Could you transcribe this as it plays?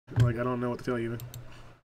Like, I don't know what to tell you.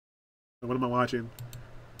 What am I watching?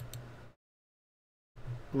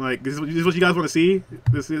 Like, this is what you guys want to see?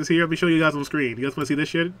 This is here. Let me show you guys on screen. You guys want to see this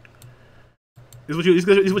shit? This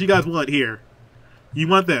is what you guys want here. You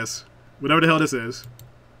want this. Whatever the hell this is.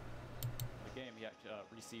 The game, he actually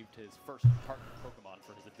received his first partner Pokemon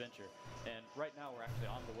for his adventure. And right now we're actually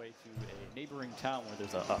on the way to a neighboring town where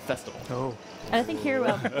there's a festival. Oh. And I think here we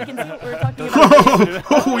can see what we're talking about.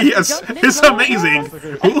 Oh, yes. It's amazing.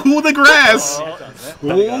 Ooh, the grass.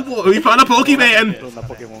 Oh, boy. We found a Pokemon.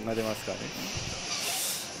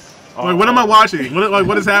 Wait, what am I watching?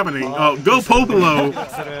 What is happening? Oh, go Popolo.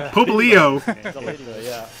 Popolio.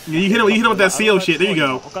 You hit him with that seal shit. There you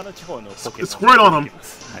go. Squirt on him.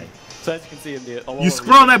 So as you can see in the Alola You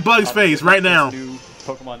squirt on that bug's face right now. New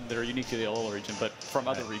Pokemon that are unique to the Alola region, but from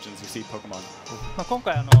other regions you see Pokemon.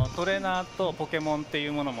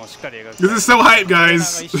 This is so hype,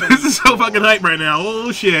 guys. This is so fucking hype right now.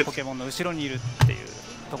 Oh shit.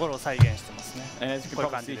 And as you can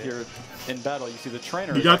probably see here in battle, you see the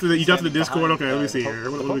trainer. You got to the Discord. Okay, let me see here.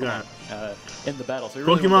 What do we got? In the battle. So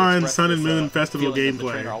Pokemon Sun and Moon Festival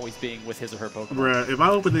gameplay. Always being with his or her Pokemon. Bruh, if I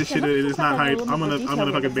open this shit, it's not hype. I'm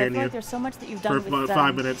gonna fucking ban you. There's so much that you've done for with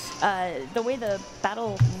 5 minutes. The way the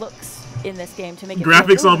battle looks in this game to make it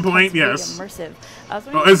graphics really on point, really yes. Immersive.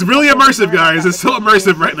 Oh, it's really immersive, guys. It's so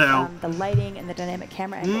immersive right now. The lighting and the dynamic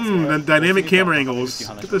camera angles. The dynamic camera angles.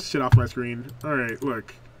 Get this shit off my screen. All right,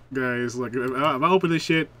 look, guys. Look, if I open this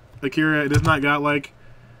shit, Akira, it is not godlike.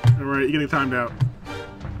 All right, you're getting timed out.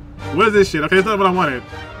 What is this shit? Okay, it's not what I wanted.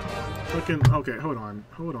 Fucking okay. Hold on.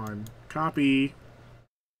 Copy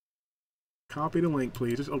the link,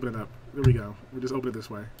 please. Just open it up. There we go. We'll just open it this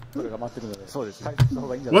way.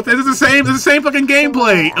 What? This is the same. It's the same fucking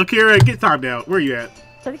gameplay. Akira, get timed out. Where are you at?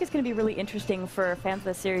 So I think it's going to be really interesting for fans of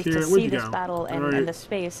the series Akira, to see this battle and the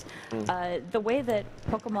space. The way that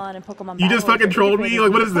Pokemon and Pokemon You just fucking trolled me.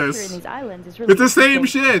 Like, what is this? In these islands is really it's the same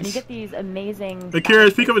shit. And you get these amazing.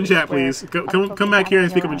 Akira, speak up in chat, please. Come back here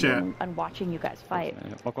and speak up in chat. And watching you guys fight.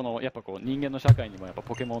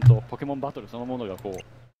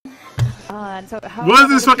 So how what is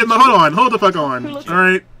this fucking? Hold the fuck on. All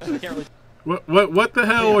right. What the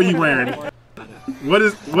hell are you wearing? What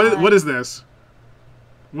is this?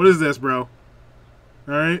 What is this, bro? All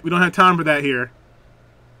right, we don't have time for that here.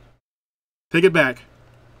 Take it back.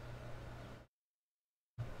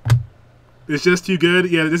 It's just too good.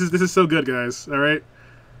 Yeah, this is so good, guys. All right.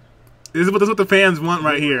 This is what the fans want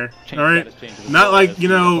right here. All right, not like, you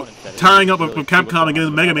know, tying up with Capcom and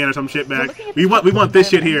getting Mega Man or some shit back. We want this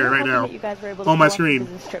shit here right now on my screen.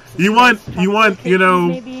 You want you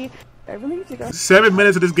know 7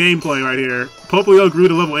 minutes of this gameplay right here. Popplio grew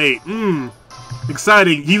to level 8.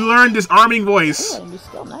 Exciting. He learned this arming voice. Oh, and he's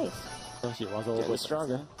still nice. Getting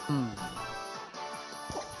stronger.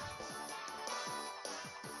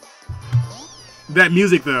 That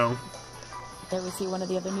music though. There we see one of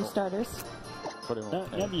the other new starters.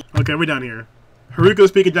 Okay, we're done here. Haruko's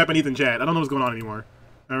speaking Japanese in chat. I don't know what's going on anymore.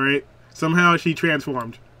 Alright? Somehow she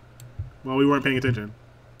transformed while we weren't paying attention.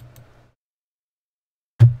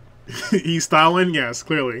 He's styling? Yes,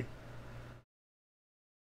 clearly.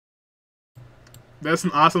 That's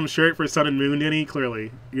an awesome shirt for Sun and Moon, Denny,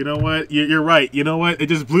 clearly. You know what? You're right. You know what? It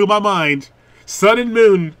just blew my mind. Sun and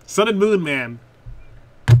Moon, man.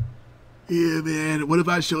 Yeah, man. What if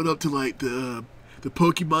I showed up to, like, the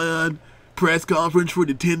Pokemon press conference for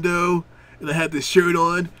Nintendo, and I had this shirt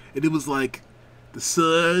on, and it was, like, the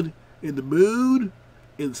sun and the moon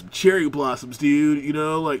and some cherry blossoms, dude. You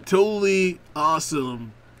know, like, totally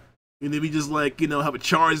awesome. And then we just, like, you know, have a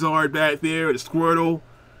Charizard back there and a Squirtle.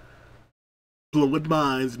 Blowing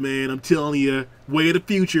minds, man. I'm telling you. Way of the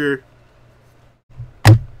future.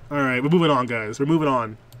 Alright, we're moving on, guys. We're moving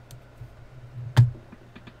on.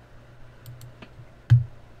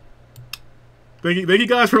 Thank you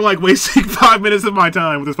guys for, like, wasting 5 minutes of my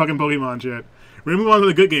time with this fucking Pokemon shit. We're gonna move on to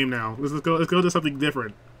the good game now. Let's go to something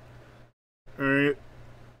different. Alright.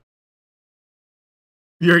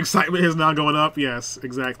 Your excitement is now going up? Yes,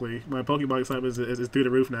 exactly. My Pokemon excitement is through the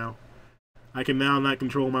roof now. I can now not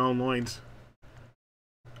control my own loins.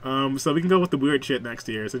 So we can go with the weird shit next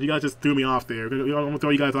here. So you guys just threw me off there. I'm gonna throw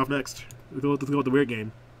you guys off next. Let's go with the weird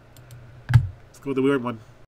game. Let's go with the weird one.